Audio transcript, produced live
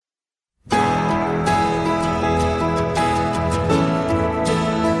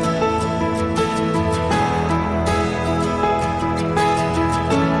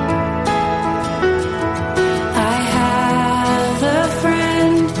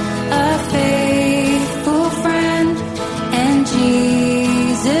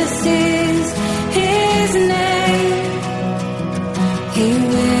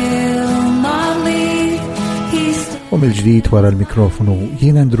mill-ġdid wara l-mikrofonu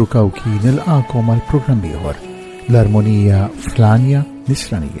jien Andrew Kawki nilqakom għal programm ieħor l-Armonija fl-għanja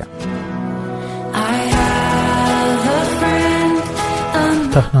nisranija.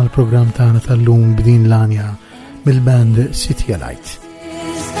 Taħna l-programm tagħna tal-lum b'din l-għanja mill-band Fl-Light.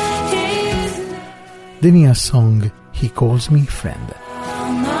 Din hija song He Calls Me Friend.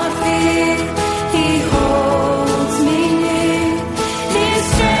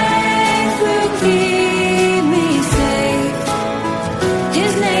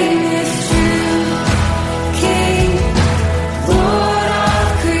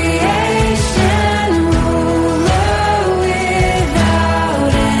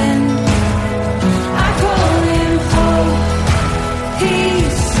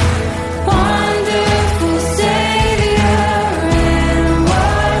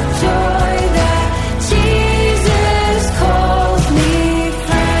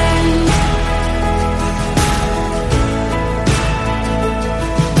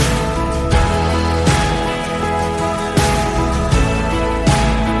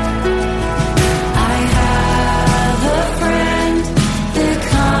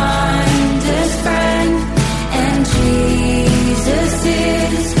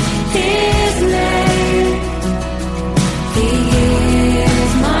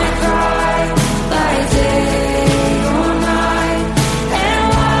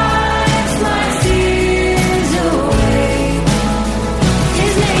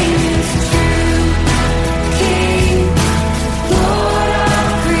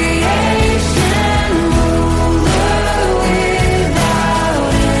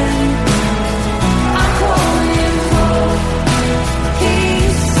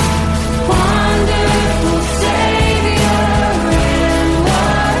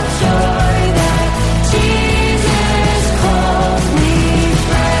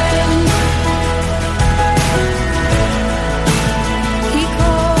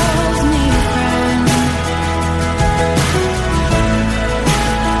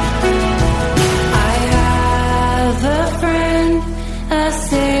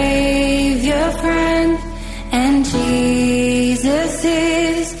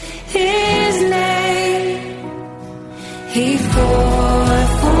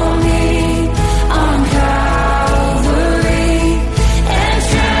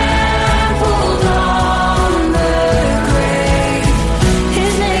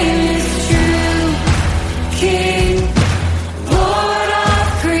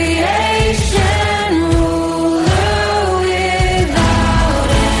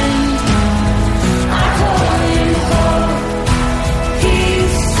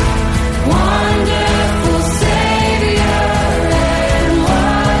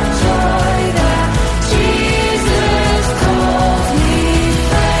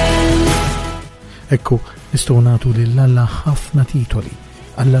 Ekku, nistgħu nagħtu lill-Alla ħafna titoli,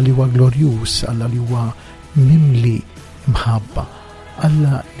 Alla li huwa glorjuż, Alla li huwa mimli mħabba,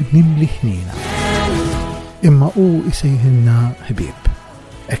 Alla li mimli ħnina. Imma hu jsejħilna ħbieb.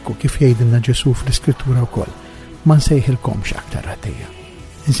 Ekku kif jgħidilna Ġesu fl-Iskrittura wkoll, ma nsejħilkomx aktar ħaddejja,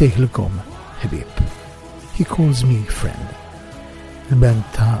 nsejħilkom ħbieb. He calls me friend. Il-band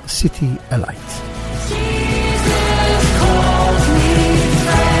ta' Fl-Light.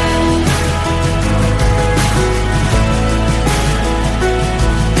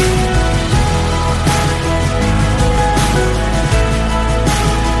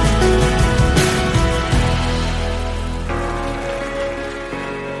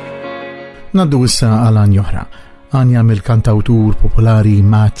 Naddu issa għal għanja oħra, għanja mill-kantawtur popolari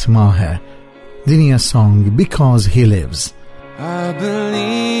Matt Maher. Din hija song Because He Lives. I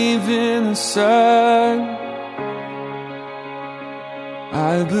believe in the sun.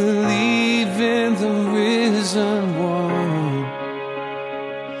 I believe in the risen one.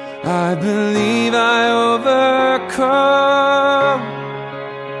 I believe I overcome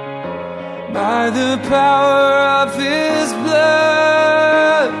by the power of His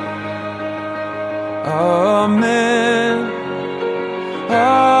blood. Amen.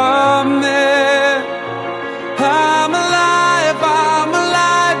 Amen. I'm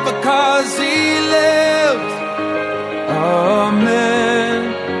alive because He lives. Amen.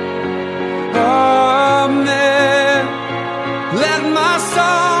 Amen. Let my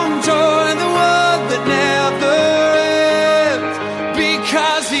song join the world that never ends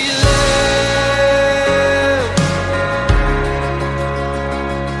because He lives.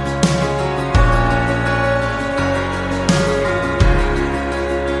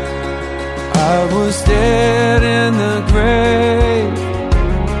 I was dead in the grave.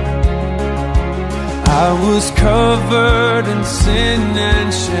 I was covered in sin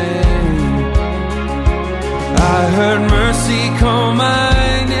and shame. I I heard mercy call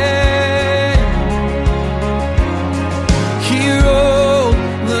my name. He rolled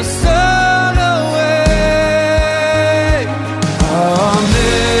the sun away.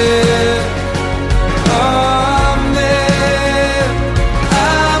 Amen, amen.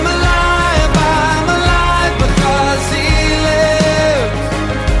 I'm alive because He lives.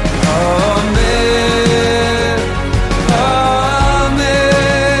 Amen, amen.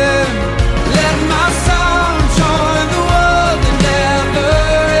 Let my song join the world that never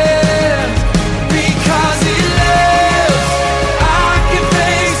ends. Because He lives, I can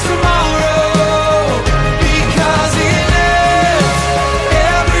face tomorrow. Because He lives,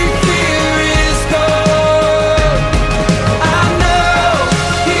 every fear is gone. I know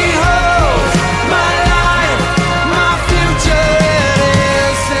He holds my life, my future in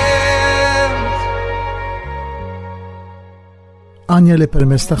His hands. Għanja li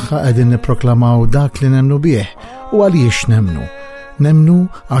permess tagħha qegħdin nipproklamaw dak li nemmnu bih u għaliex nemmnu. Nemmnu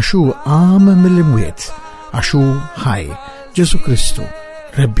għaxu qam mill-imwiet, għaxu ħaj, Ġesu Kristu,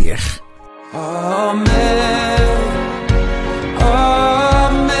 rebbieħ. Amen,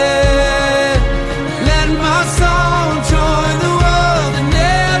 amen. Let my song join the world that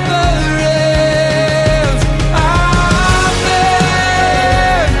never ends. Amen,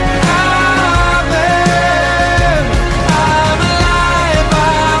 amen. I'm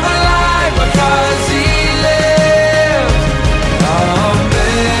alive because He lives.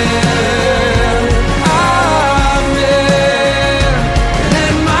 Amen, amen.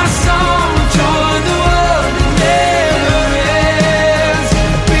 Let my song join the world that never ends.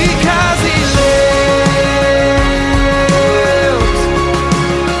 Because He lives.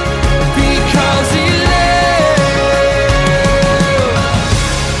 Because He lives.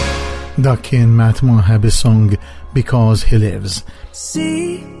 Dak kien Matt Maher bis-song Because He Lives.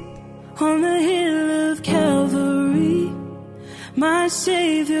 See, on the hill of Calvary, my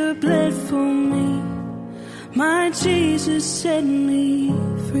Savior bled for me. My Jesus set me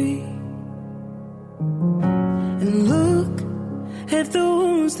free. And look at the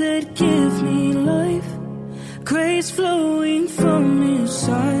wounds that give me life, grace flowing from His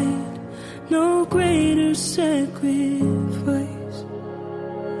side, no greater sacrifice.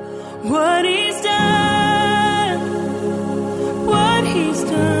 What He's done, what He's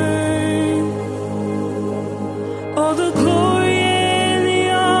done, all the glory and the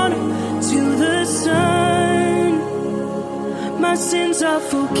honor to the Son. My sins are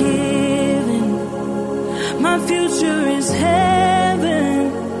forgiven, my future is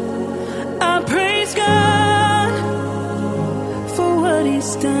heaven. I praise God for what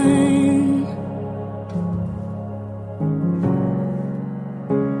He's done.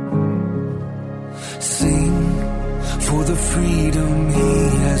 Sing for the freedom He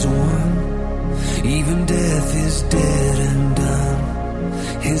has won. Even death is dead and done.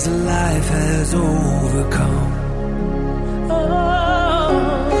 His life has overcome.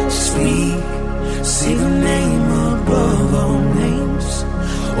 Speak, say the name above all names,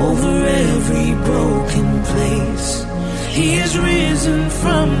 over every broken place. He is risen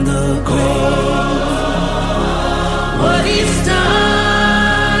from the grave. What He's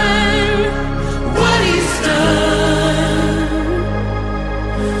done, what He's done,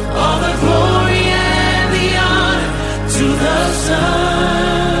 all the glory and the honor to the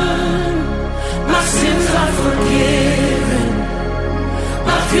Son. My sins are forgiven,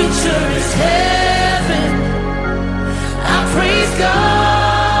 my future is heaven. I praise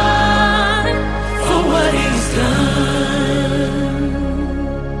God for what He's done.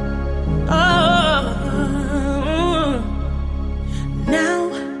 Oh, now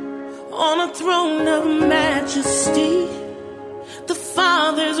on a throne of majesty, the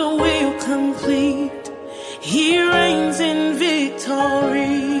Father's will complete. He reigns in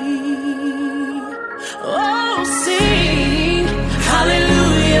victory. Oh, sing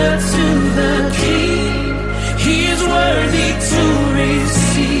hallelujah to the King. He is worthy to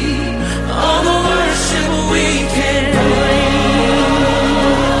receive all the worship we can bring.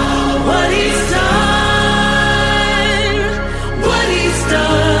 What He's done, what He's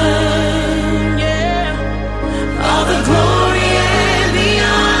done, yeah. All the glory and the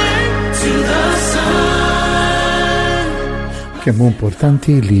honor to the Son. Kemm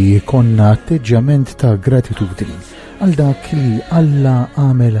importanti li jkollna atteġġament ta' gratitudni għal dak li Alla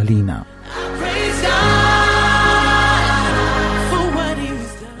għamel għalina.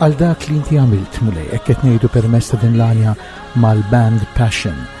 Għal dak li inti għamilt mulej, ekket ngħidu permezz ta' din l-għanja mal-band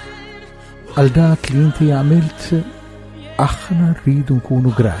Passion. Għal dak li inti għamilt, aħna rridu nkunu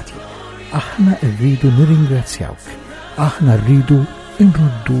grati, aħna rridu nirringrazzjawk, aħna rridu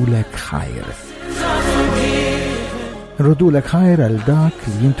nruddulek ħajr. Nrodulek ħajr għal dak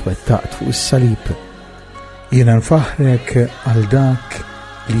li jintwettaqt fuq is-salib. Jiena nfaħrek għal dak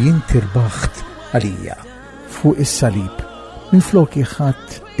li jinti rbaħt għalija fuq is-salib. Minflok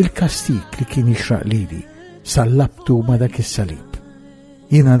ħadd il-kastik li kien jixraq lili, sallabtu ma dak is-salib.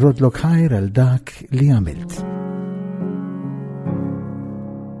 Jiena nrodlok ħajr għal dak li għamilt.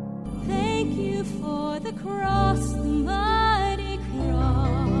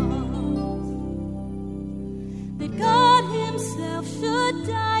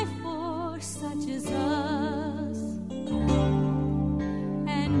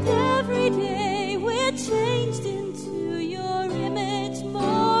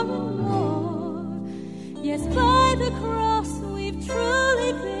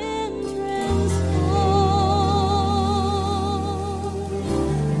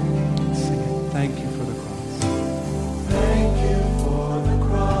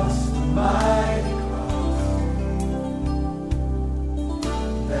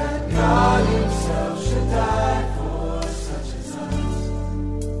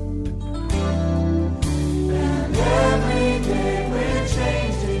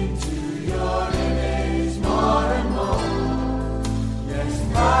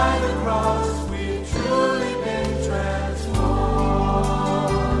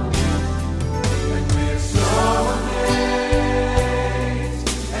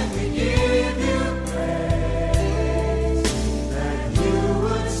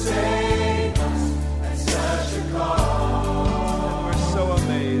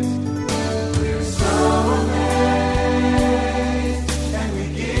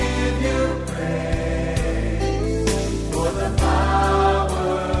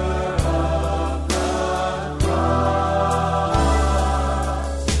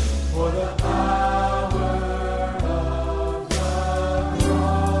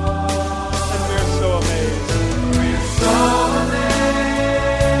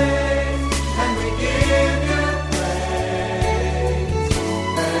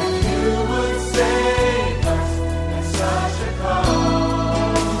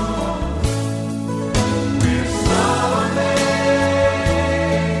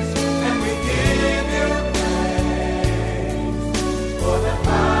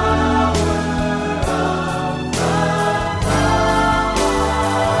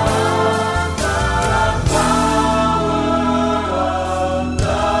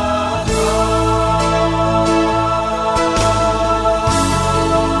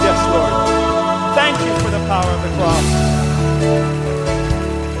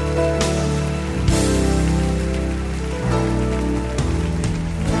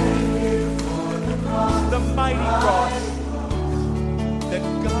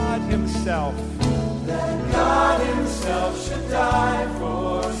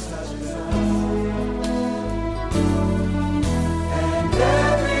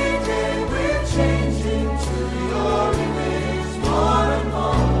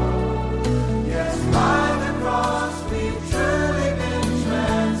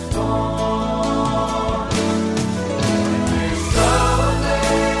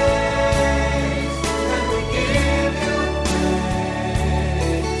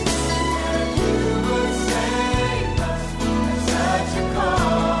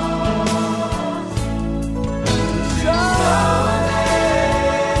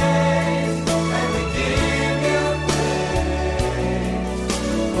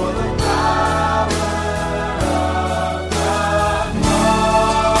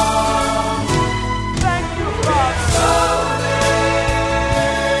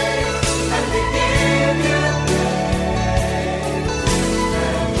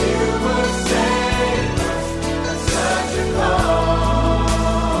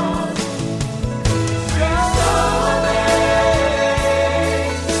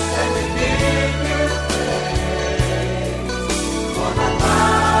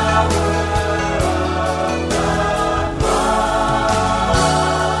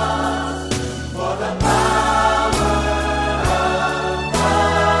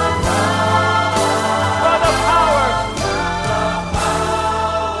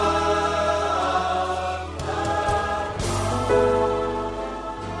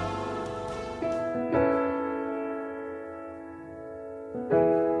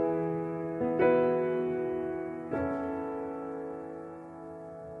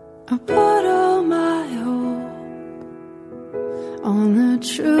 I put all my hope on the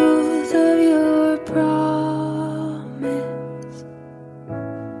truth of your promise,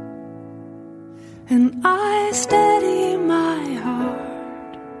 and I steady my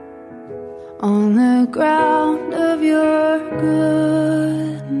heart on the ground of your goodness.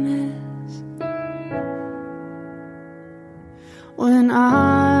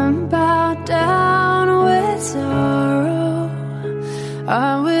 I'm bowed down with sorrow,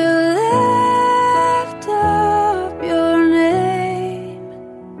 I will lift up your name.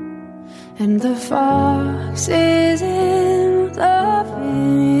 And the foxes in the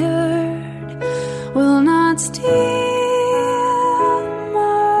vineyard will not steal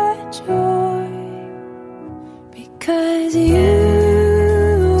my joy, because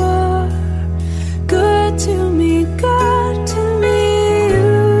you are good to me, good to me.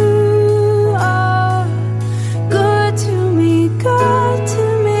 You are good to me, good to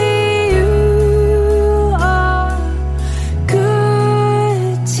me. You are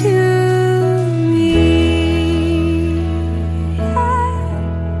good to me.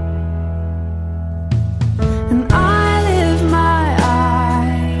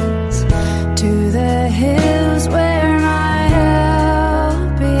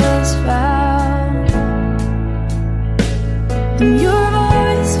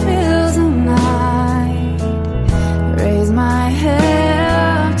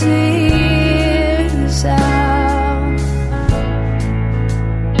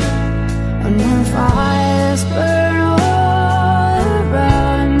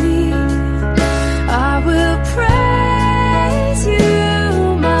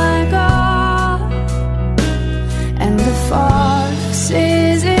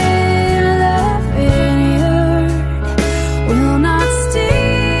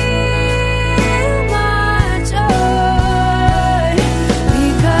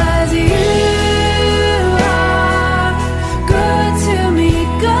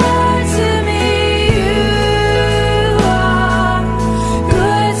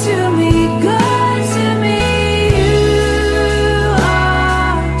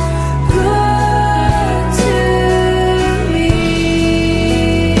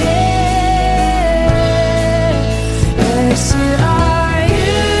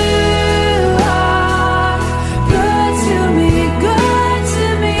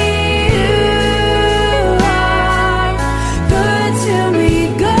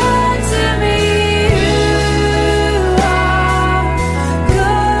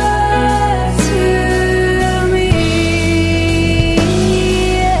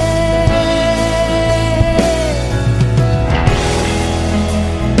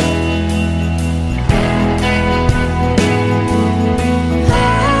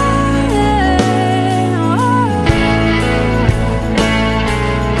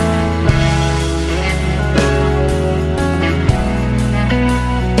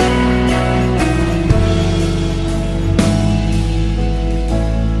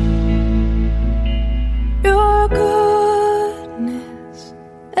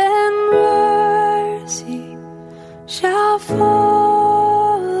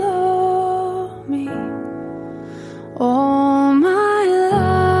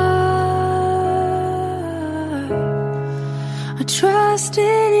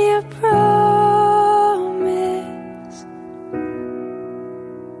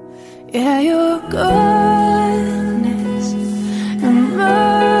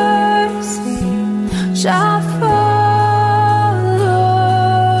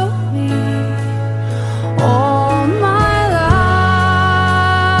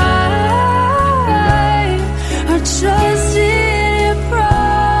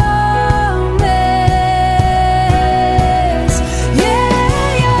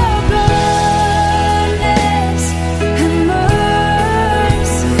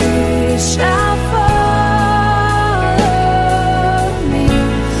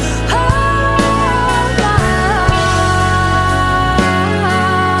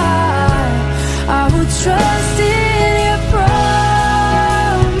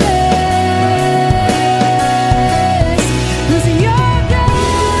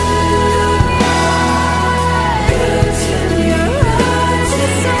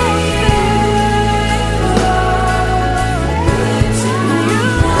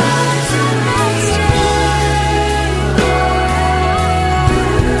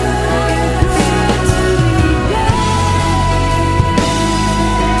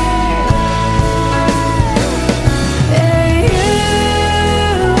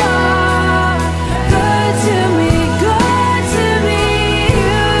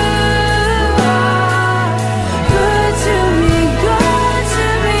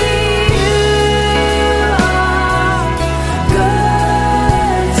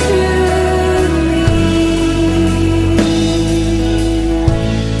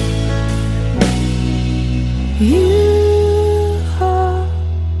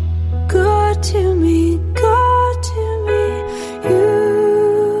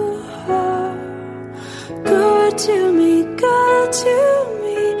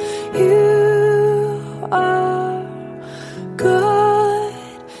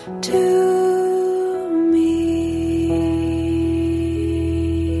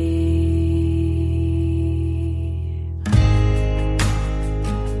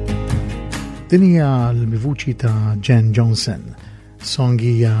 Din hija l-vuċi ta' Jen Johnson, song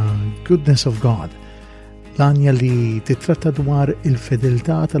hija Goodness of God, l-għanja li titratta dwar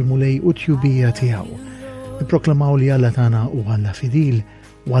il-fedeltà tal-mulej u tjubija tiegħu. Nipproklamaw li Alla tagħna u Alla fidil,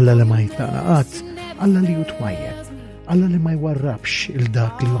 u Alla li ma jitlaqat, Alla li hu twajjeb, Alla li ma jwarrabx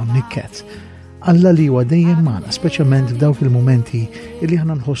il-dak li huwa nikket, Alla li huwa dejjem magħna, speċjalment f'dawk il-mumenti li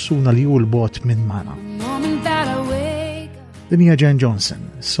aħna nħossuna li hu l-bot minn magħna. Din hija Jen Johnson,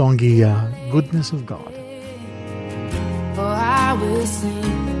 song hija Goodness of God. For I will sing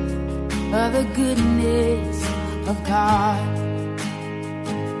of the goodness of God.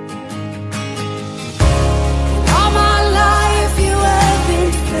 All my life you have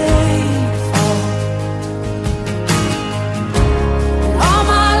been faithful. All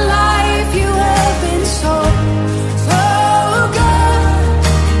my life you have been so good.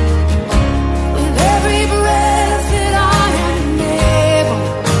 With every breath that I am able,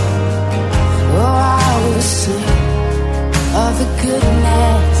 oh, I will sing of the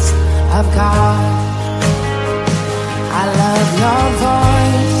goodness of God. I love your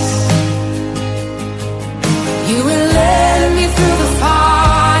voice. You will lead me through the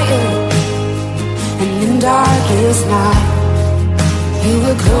fire, and in darkest night you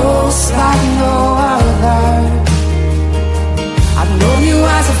were close like no other. I've known you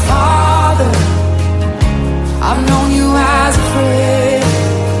as a father, I've known you as a friend,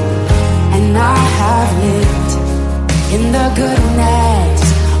 and I have lived in the goodness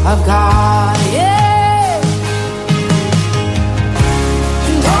of God, yeah.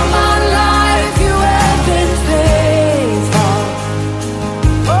 And all my life you have been faithful.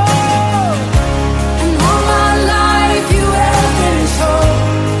 Oh, and all my life you have been so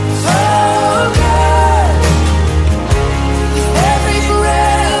good. With every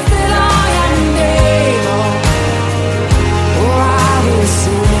breath that I am able, oh, I will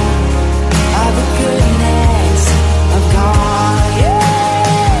sing of the goodness of God, yeah.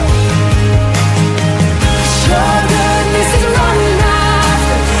 Your goodness is running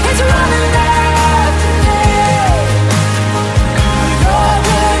after, it's running after me. Your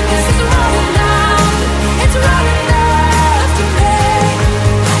goodness is running after, it's running after me.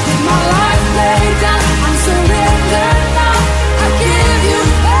 With my life laid down, I'm surrendered now. I give you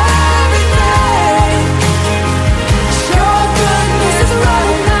everything. Your goodness is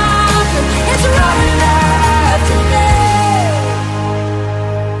running after, it's running after me.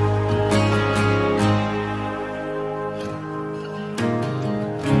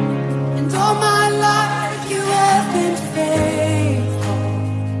 And all my life you have been faithful.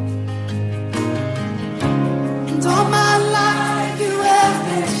 And all my life you have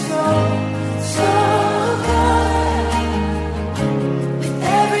been so good. With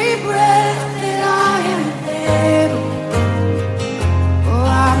every breath that I am able, oh,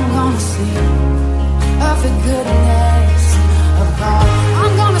 I'm gonna sing of the goodness of God.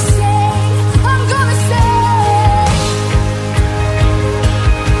 I'm gonna sing, I'm gonna sing.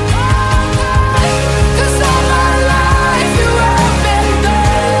 Cause all my life you have been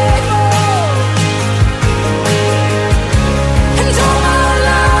faithful. And all my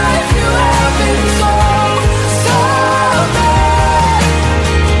life you have been so good.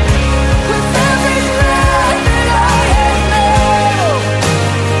 With every breath that I have made,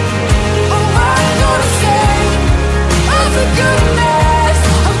 oh, I'm gonna sing of the goodness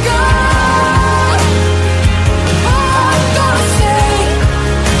of God. Oh, I'm gonna sing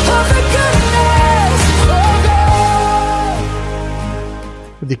of the goodness of God.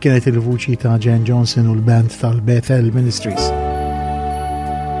 Dik kienet il-vuċi ta' Jen Johnson u l-band tal-Bethel Ministries.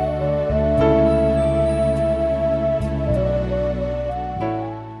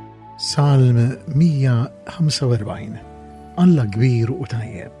 Salm 145. Alla kbir u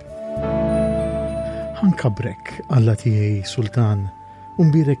tajjeb. Ħankabrek Alla tiegħi Sultan, u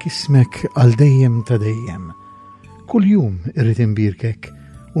nbirek ismek għal dejjem ta' dejjem. Kull jum irrid inbirkek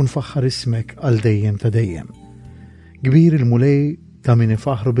u nfaħħar ismek għal dejjem ta' dejjem. Kbir il-mulej ta' min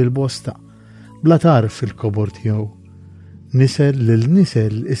ifaħru bil-bosta, bla tarf fil-kobor tiegħu. Nisel lil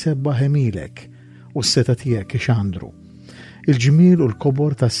nisel isebbaħ emilek u s-seta tiegħek ixandru. Il-ġmiel u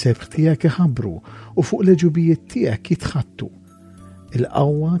l-kobor tas-sebħ tiegħek iħabbru u fuq l-ġubijiet tiegħek jitħattu.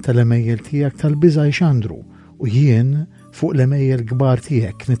 Il-qawwa tal-emejjel tiegħek tal-biża jxandru u jien fuq l-emejjel kbar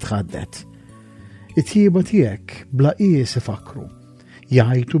tiegħek nitħaddet. It-tjieba tiegħek bla qies ifakru,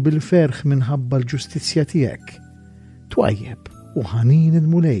 jgħajtu bil-ferħ minħabba l-ġustizzja tiegħek. Twajjeb u ħanin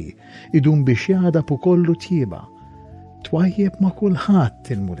il-mulej idum biex jadab ukollu tjieba. Twajjeb ma'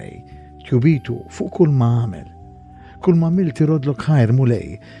 kulħadd il-mulej, tjubitu fuq kull ma għamel. Kull ma mill tirodlok ħajr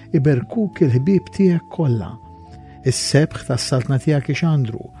mulej, iberkuk il-ħbib tiegħek kollha. Is-sebħ tas-saltna tiegħek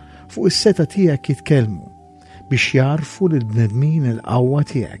ixandru fuq is-seta tiegħek jitkellmu biex jarfu lil bnedmin il-qawwa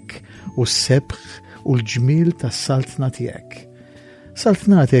tiegħek u s-sebħ u l-ġmiel tas-saltna tiegħek.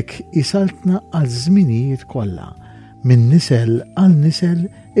 Saltnatek jisaltna għal żminijiet kollha, minn nisel għal nisel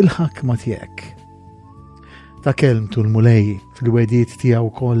il-ħakma tiegħek. Ta' kelmtu l-mulej fil-wedijiet tiegħu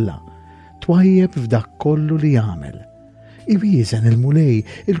kollha, twajjeb f'dak kollu li jagħmel. Iwieżen il-mulej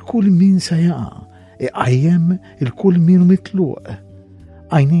il-kull min sa jaqa', iqajjem il-kull min mitluq.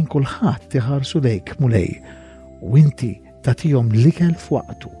 Għajnin kulħadd iħarsu lejk mulej, u inti tagħtihom l-ikel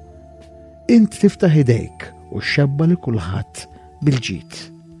f'waqtu. Int tiftaħ idejk u xebba li kulħadd bil-ġid.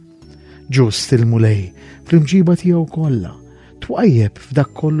 Ġust il-mulej fl-imġiba tiegħu kollha, twajjeb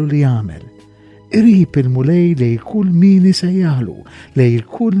f'dak kollu li jagħmel. Irib il-mulej lej kull min isejjaħlu, lej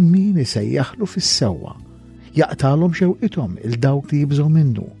kull min isejjaħlu fis-sewwa. Jaqtalhom xewqithom il-dawk li jibżgħu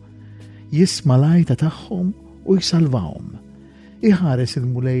minnu. Jisma' l-għajta tagħhom u jsalvawhom. Iħares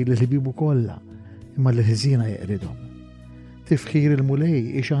il-mulej li ħbibu kollha, imma li ħiżina jeqridhom. Tifħir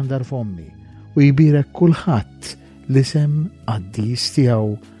il-mulej ixandar fommi u jbirek kulħadd l-isem għaddis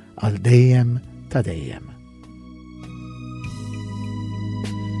tiegħu għal dejjem ta' dejjem.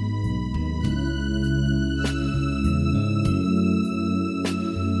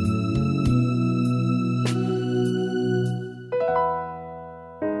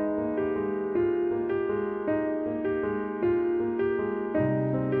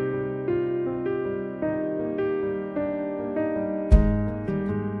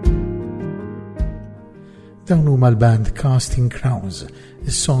 Dawn huma l-band Casting Crowns,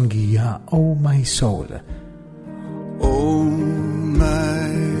 is-song hija Oh My Soul. Oh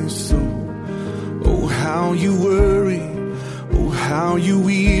my soul, oh how you worry, oh how you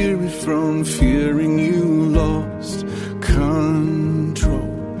weary from fearing you lost control.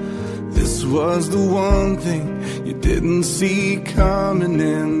 This was the one thing you didn't see coming,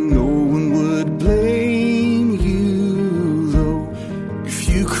 and no one would blame you though. If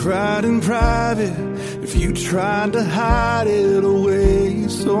you cried in private, if you tried to hide it away,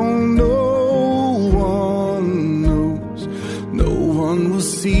 so no one knows, no one will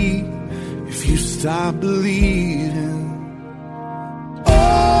see if you stop believing.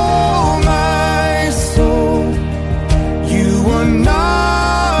 Oh my soul, you are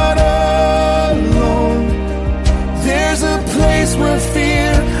not alone. There's a place where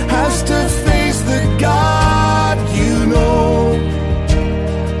fear has to face the God you know.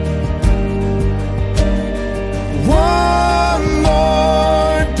 One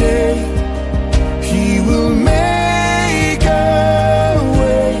more day, He will make a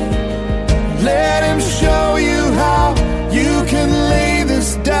way. Let Him show you how you can lay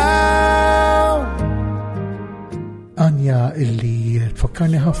this down. Anja illi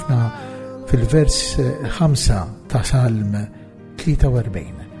tfakkarni ħafna fil-vers 5 ta' Salm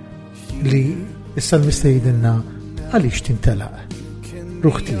 43 li s-salmista jgħidilna għaliex tintelaq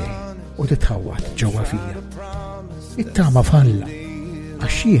ruħ tiegħi u titħawwat ġewwa fija. It-tama falla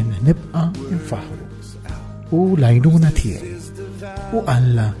għax jien nibqa' infaħru u l-għajnuna tiegħi u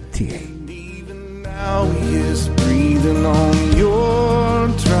Alla tiegħi. Now He is breathing on your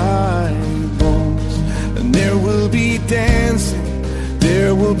dry bones, and there will be dancing,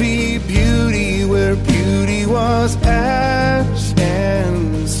 there will be beauty where beauty was ash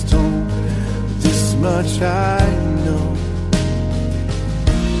and stone. This much I know.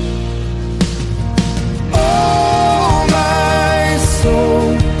 Oh my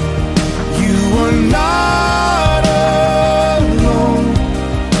soul, you are not alone.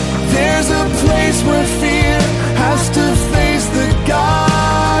 There's a place where fear has to face the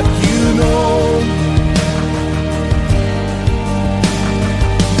God you know.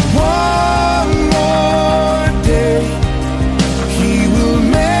 One more day, He will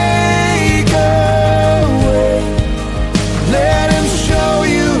make a way. Let Him show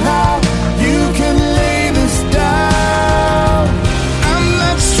you how you can lay this down. I'm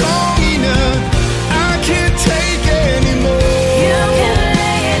not strong enough, I can't take anymore. You can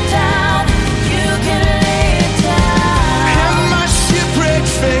lay it down, you can lay it down. And my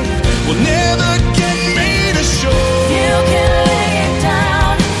shipwrecked faith will never get me to shore. You can lay it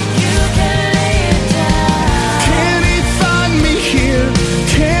down, you can lay it down. Can He find me here?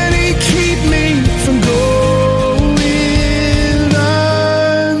 Can He keep me from going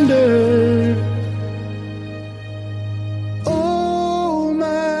under? Oh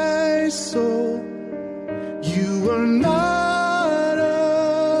my soul, you are not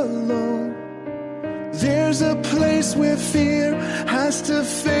alone. There's a place where fear has to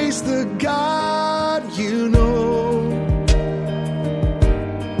face the God you know.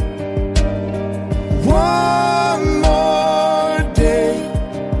 One more day,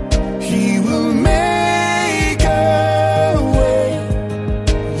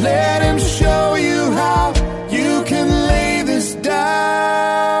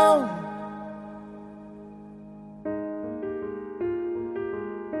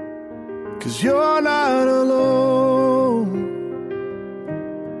 'cause you're not alone.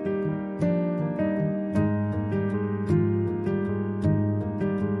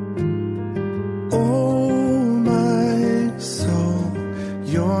 Oh my soul,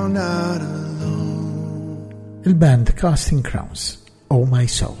 you're not alone. Il-band Casting Crowns, Oh My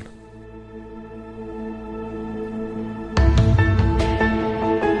Soul.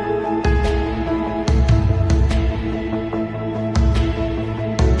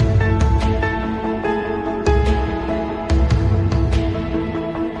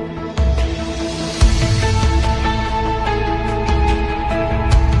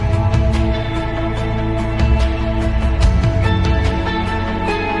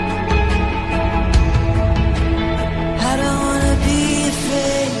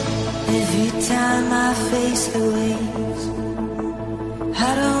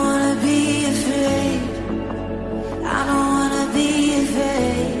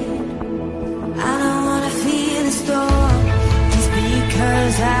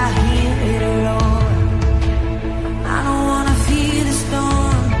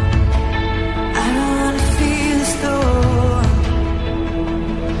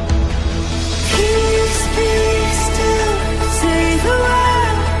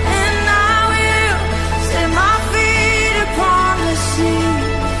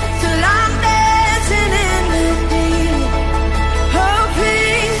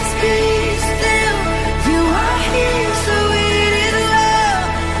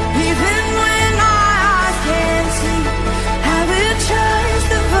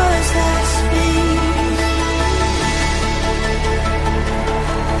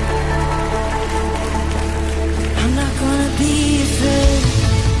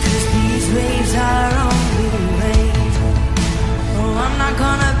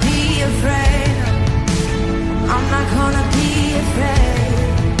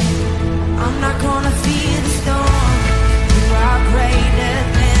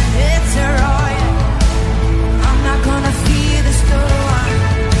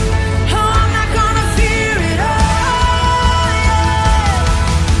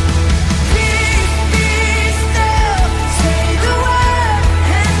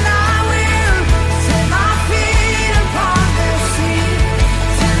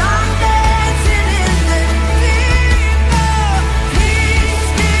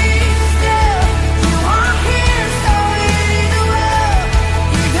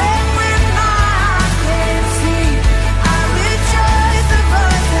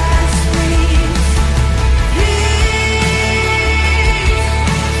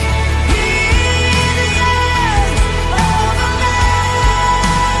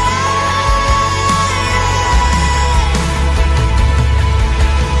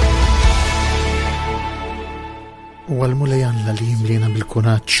 Għal-mulejalla li jimlina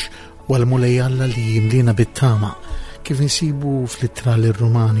bil-kuraġġ u għal-mulejalla li jimlina bit-tama kif insibu fl-ittra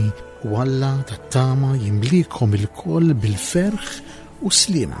l-Rumani u Alla tat-tama jimlikom il-koll bil-ferħ u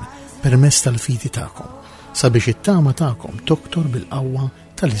slim permezz tal-fidi tagħkom sabiex it-tama tagħkom doktor bil-qawwa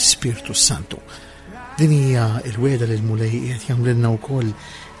tal-Ispirtu Santu. Din hija l-weda li l-mulej qed jagħmlilna wkoll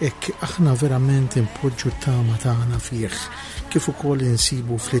hekk aħna verament impoġġu t-tama tagħna fih kif ukoll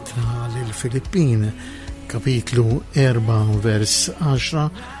insibu fl-ittra lill-Filippin kapitlu 4 vers 10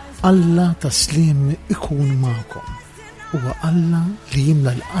 Alla taslim ikun magħkom huwa Alla li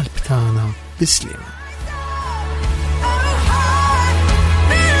jimla l-qalb tagħna bis-slim.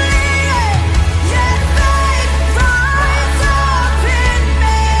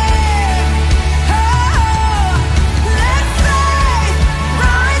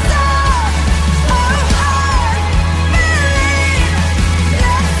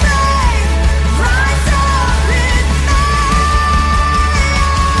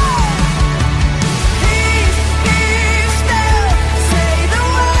 Say the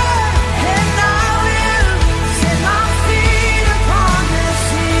word and I will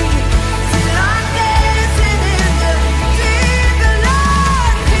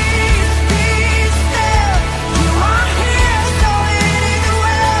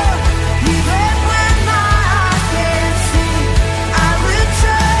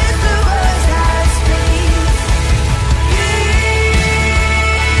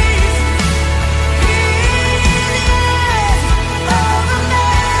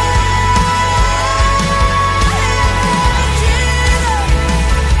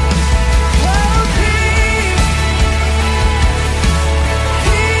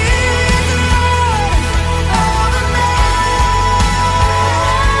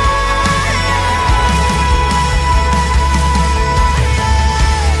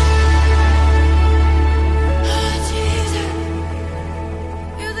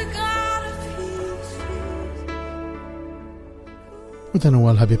U dan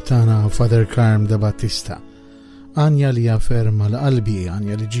huwa l-ħabib tagħna Father Carm da Battista. Għanja li jafferma l-qalbi,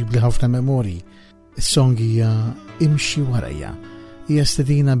 għanja li ġib li ħafna memori. Is-song hija imxi warajja. Hija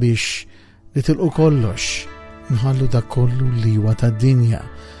stedina biex li tilqu kollox, nħallu dak kollu li huwa tad-dinja,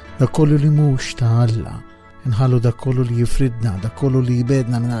 dak kollu li mhux ta' Alla, nħallu dak kollu li jifridna, dak kollu li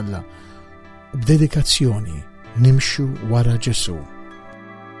jibedna minn Alla. U b'dedikazzjoni nimxu wara Ġesu.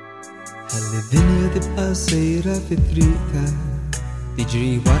 Ħalli d-dinja tibqa' sejra fit-triqa,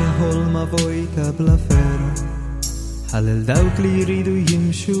 tiġri wara ħolma vojta bla fera. Ħalli l-dawk li jridu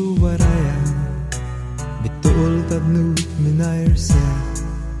jimxu warajja, bit-tuqol ta' bnut mingħajr set.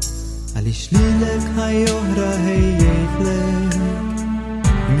 Għaliex lilek ħajja oħra ħejjejtlek,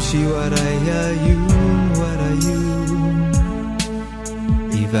 imxi warajja jum wara jum.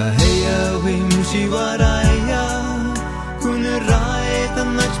 Iva ħejja u imxi warajja, kun ir-rajt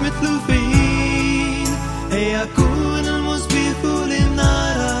tan-naġ mitlufin. Ejja kun il-musbih u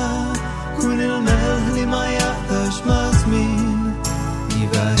l-nara, kun il-melħ li ma jaqtax ma' żmien.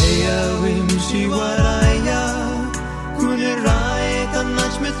 Iva ħejja u imxi warajja, kun ir-rajt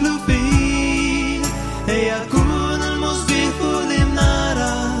tan-naġ mitlufin. Ejja kun il-musbih u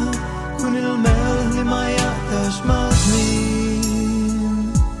l-nara, kun il-melħ li ma jaqtax ma' żmien.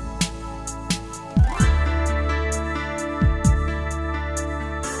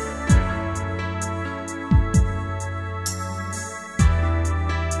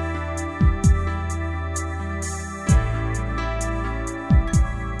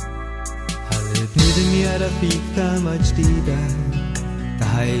 Jara fik talma ġdida, ta'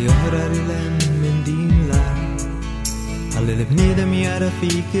 ħajja oħra rilem minn din l-art. Ħalli l-bniedem jara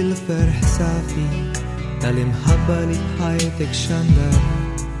fik il-ferħ safi, tal-imħabba li ħajtek xandar.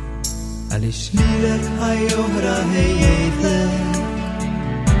 Għaliex lilek ħajja oħra ħejjejtlek,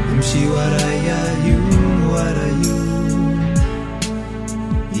 imxi warajja jum wara jum.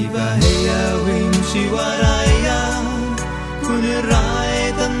 Iva ħejja u imxi warajja, kun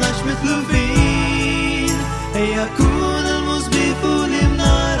ir-rajt tan-naġ mitlufin. Ejja kun il-musbih u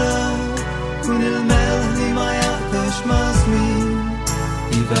l-mnara, kun il-melħ li ma jaqtax ma' żmien.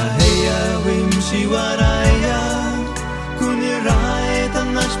 Iva ħejja u imxi warajja, kun ir-rajt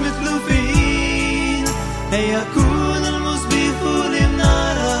tan-naġ mitlufin. Ejja kun il-musbih u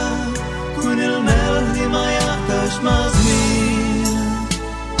l-mnara, kun il-melħ li ma jaqtax ma' żmien.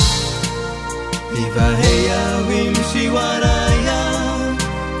 Iva ħejja u imxi warajja,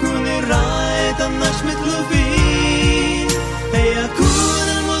 kun ir-rajt tan-naġ mitlufin. Ejja kun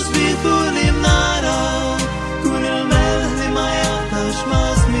il-musbih u l-mnara, kun il-melħ li ma jaqtax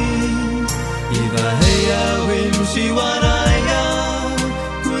ma' żmien. Iva ħejja u imxi warajja,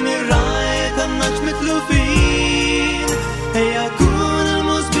 kun ir-rajt tan-naġ mitlufin. Ejja kun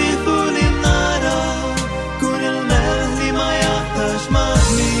il-musbih u l-mnara, kun il-melħ li ma jaqtax ma'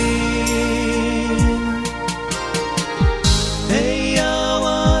 żmien.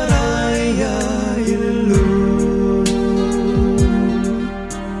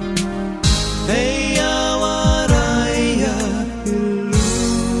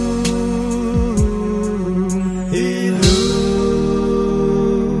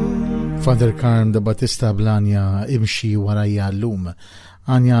 Father Carm da Battista bl-għanja imxi warajja l-lum.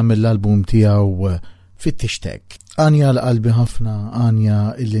 Għanja mill-album tijaw fit-tixtek. Għanja l-qalbi ħafna, għanja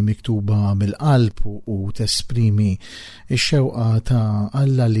illi miktuba mill-qalb u tesprimi ix-xewqa ta'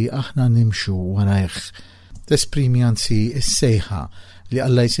 Alla li aħna nimxu warajh. Tesprimi anzi is-sejħa li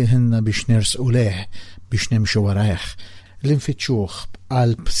Alla jsiħinna biex nersqu leħ, biex nimxu warajh. L-infittxuh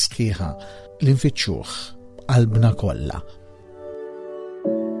b'qalb sħiħa, l-infittxuh qalbna kollha.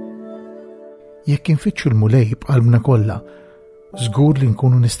 Jekk infittxu l-mulej b'qalbna kollha, żgur li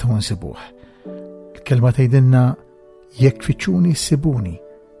nkunu nistgħu nsibuh. Il-kelma tgħidilna jekk tfittxuni ssibuni,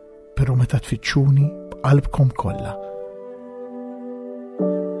 però meta tfittxuni b'qalbkom kollha.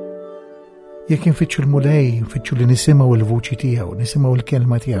 Jekk infittxu l-mulej, nfittxu li nisimgħu l-vuċi tiegħu, nisimgħu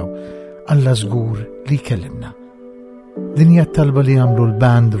l-kelma tiegħu, Alla żgur li jkellimna. Din hija t-talba li jagħmlu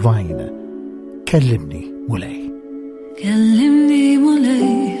l-band Vine. Kellimni mulej. Kellimni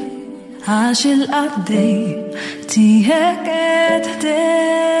mulej, għax il-qaddej tiegħek qed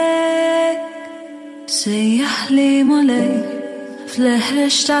ħdejk. Sejjaħ li mulej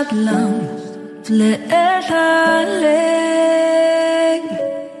fl-ħreġ tad-dlam, fl-qerħ tal-lejl.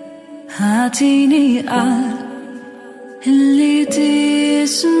 Ħatini qalb illi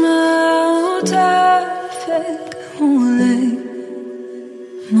tisma' tafek mulej.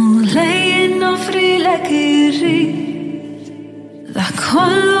 Mulej innofrilek irrid dak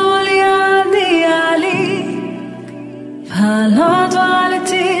kollu li għandi għalik, bħal-għodwa li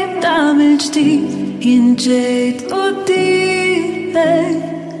tibda mill-ġdid, jien ġejt qudiem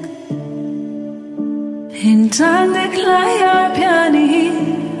Intandek l-aħjar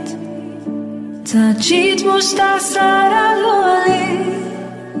pjanijiet ta' ġid mux ta' sara l-għoli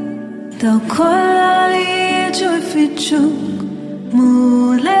daw kolla li jiġu jfittxuk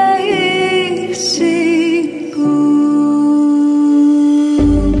mulej jisibu.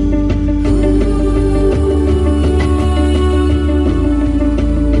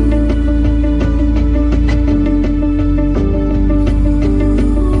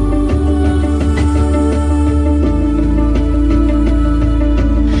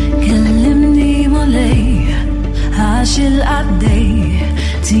 il-qaddej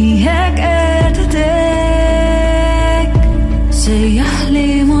tijek edtek sejjaħli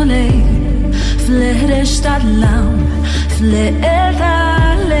mulej fl-ħreġ tal-lam fl-qedalej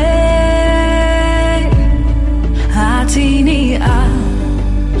ħatini qal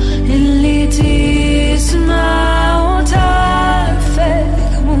illi tismaw tarfek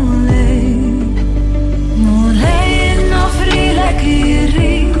mulej nofri lek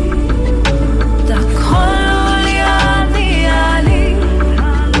irri dak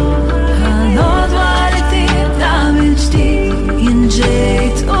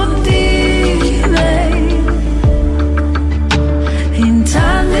ġejt qoddimej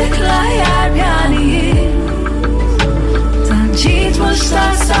intandek l-aħjar pjanijiet ta' ġid mhux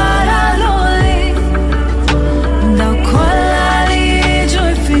ta' sara l-għoli daw kollha li jiġu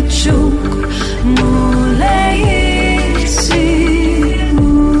jfittxuk mulej jisibu.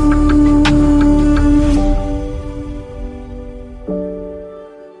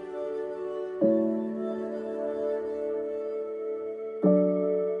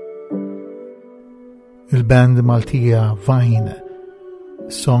 Il-band Maltija Vine,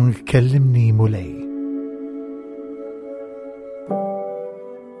 song Kellimni Mulej.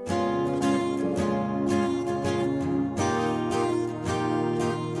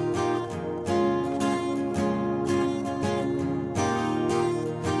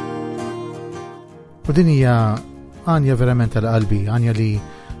 U din hija għanja verament tal-qalbi, għanja li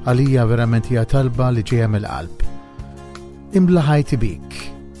għalija verament hija talba li ġejja mill-qalb. Imla ħajti bik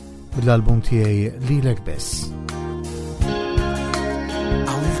bil-album tiegħi Lilek Biss.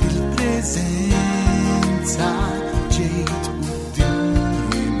 Hawn fil-preżenza ġejt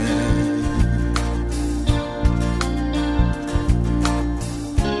qudiemek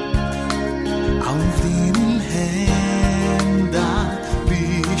hawn f'din il-ħemda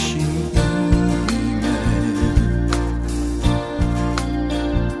biex inqimek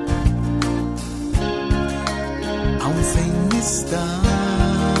hawn fejn nista'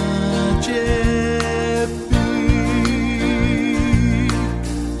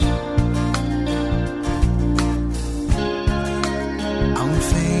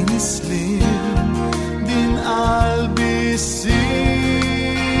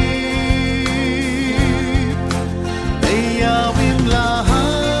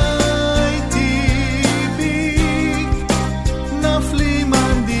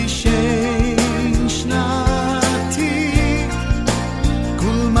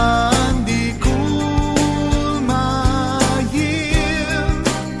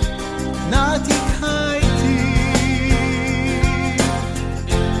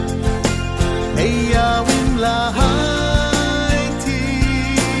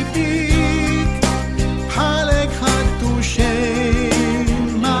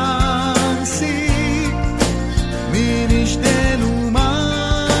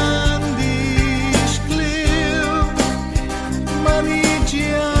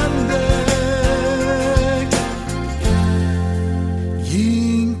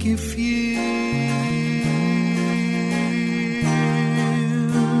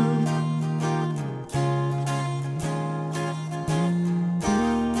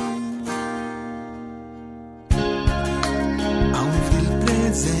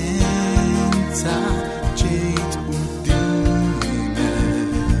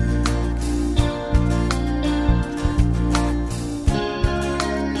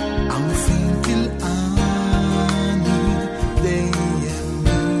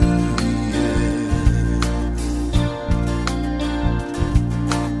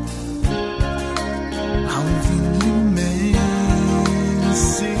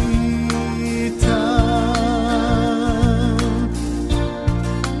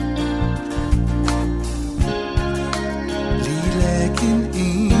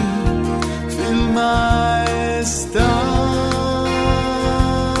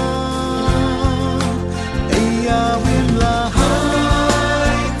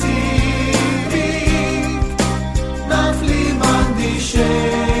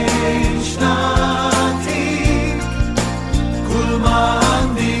 Kul ma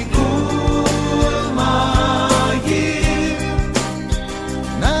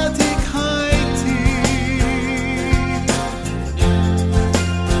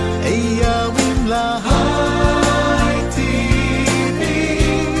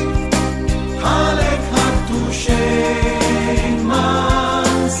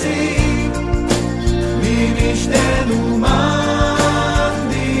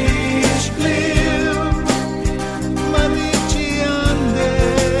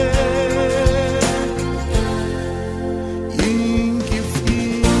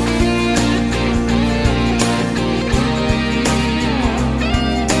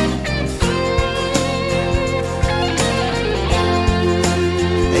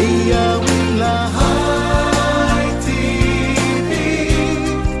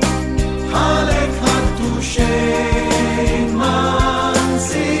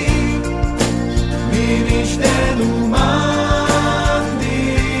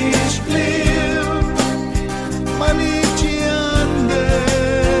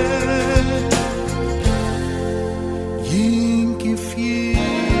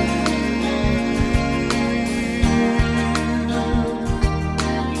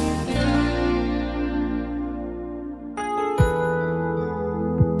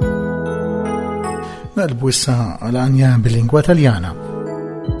naqlbu issa l-għanja bil-lingwa Taljana.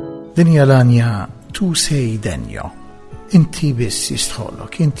 Din hija l-għanja Tu sei degno. Inti biss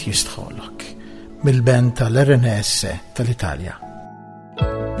jistħollok, inti jistħollok. Bil-band tal-RNS tal-Italja.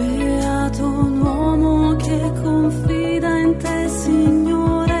 Beato un uomo che confida in te,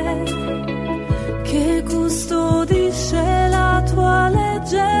 Signore, che custodisce la tua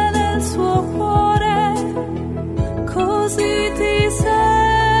legge nel suo cuore, così ti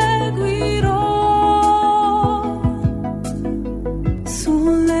seguirò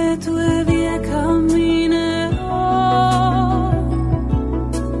sulle tue vie camminerò.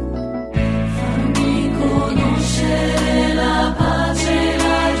 Fammi conoscere la pace e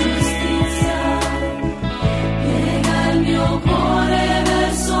la giustizia, piega il mio cuore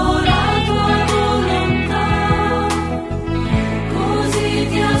verso la tua volontà, così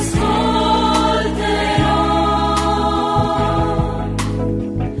ti ascolterò.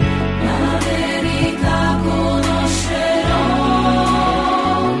 La verità conoscerò.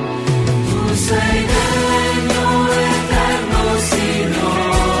 Tu sei degno, eterno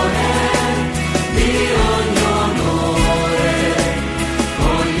Signore, di ogni onore.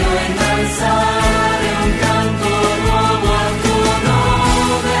 Voglio innalzare un canto nuovo al tuo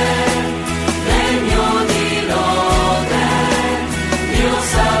nome, degno di lode, mio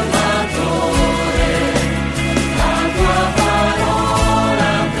Salvatore. La tua parola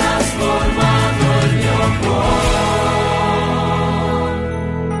ha trasformato il mio cuore.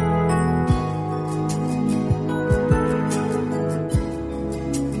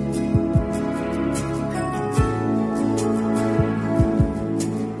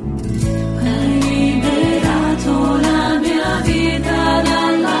 Hai liberato la mia vita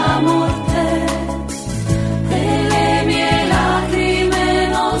dalla morte e le mie lacrime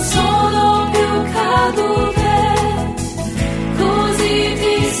non sono più cadute, così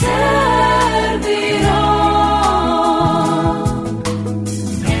ti servirò.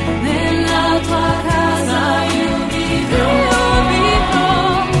 Nella tua casa io vivrò.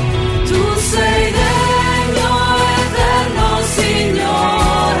 Tu sei degno, eterno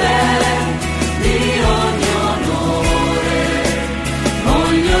Signore, di ogni onore.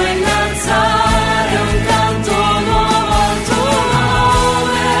 Voglio innalzare un canto nuovo al tuo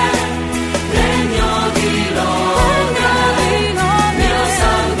nome, degno di lode, mio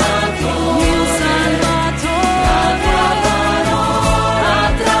Salvatore. La tua parola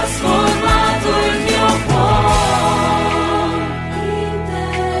ha trasformato il mio cuore. In te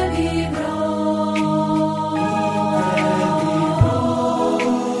vivrò.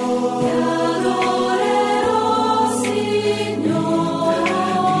 Ti adorerò, Signore.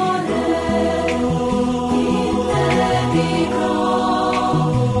 In te vivrò.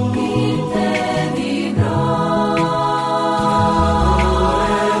 In te vivrò.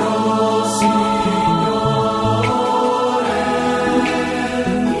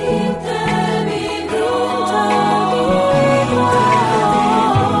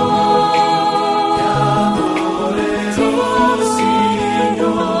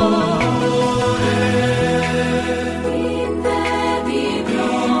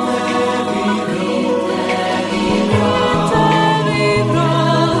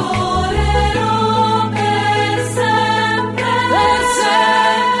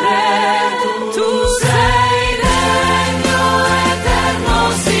 Tu sei degno, eterno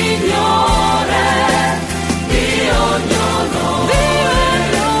Signore, di ogni onore.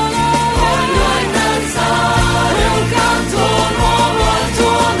 Voglio innalzare un canto nuovo al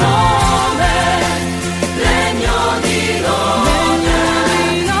tuo nome, degno di lode,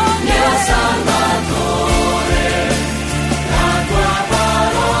 mio Salvatore. La tua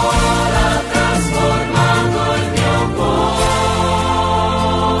parola ha trasformato il mio cuore.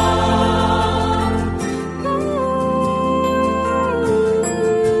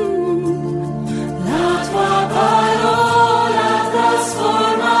 La tua parola ha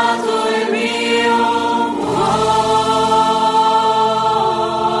trasformato il mio cuore.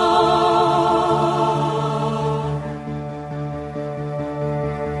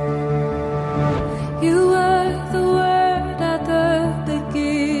 You were the word at the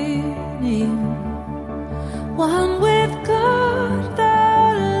beginning, one with God the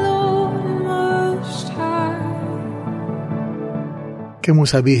Lord Most High. Kemmu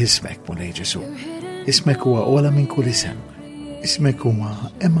sabiħ ismek, Mulej Ġesu. Ismek huwa ola minn kull isem. Ismek huwa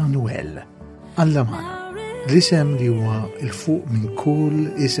Emanuel, Alla Mana. L-isem li huwa il-fuq minn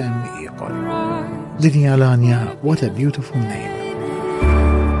kull isem ieħor. Din hija l-għanja What a Beautiful Name.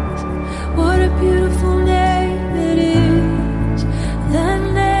 What a beautiful name it is, the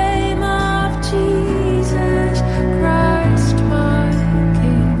name of Jesus Christ, my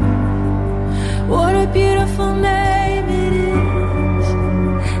King. What a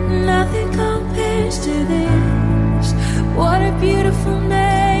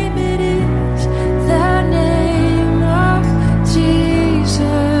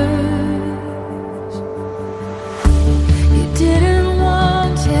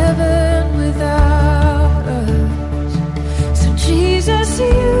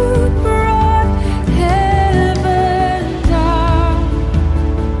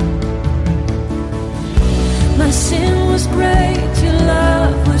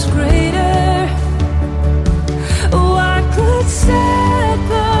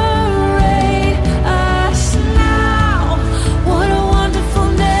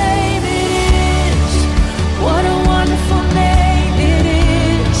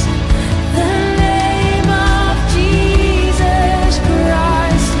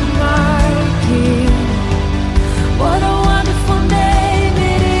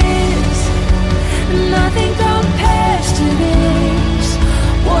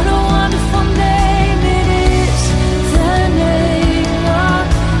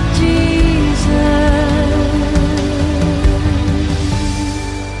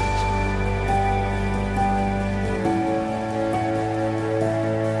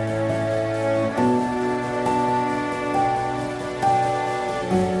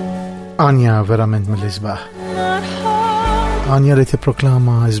Għanja verament mill-isbaħ. Għanja li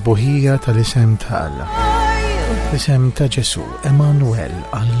tipproklama żbuħija tal-isem ta' Alla. L-isem ta' Ġesu, Emanuel,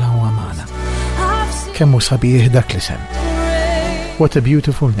 Alla u Amana. Kemmu sabiħ dak l-isem. What a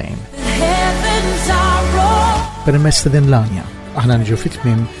beautiful name. Permezz ta' din l-għanja, aħna niġu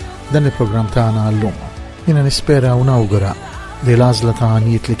fit-tmiem dan il-programm tagħna għallum. Jiena nispera u nawgura li l-għażla ta'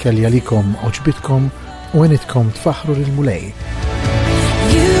 għanijiet li kelli għalikom oġbitkom u għenitkom tfaħru lil-mulej.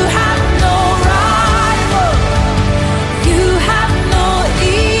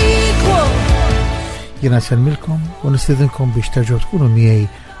 Jiena selmilkom u nistidinkom biex terġgħu tkunu miegħi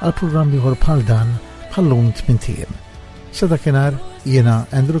għal programm ieħor bħal dan bħallum 8 ijiem. Sa dakinhar jiena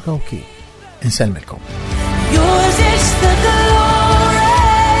Andrew Kawki inselmilkom.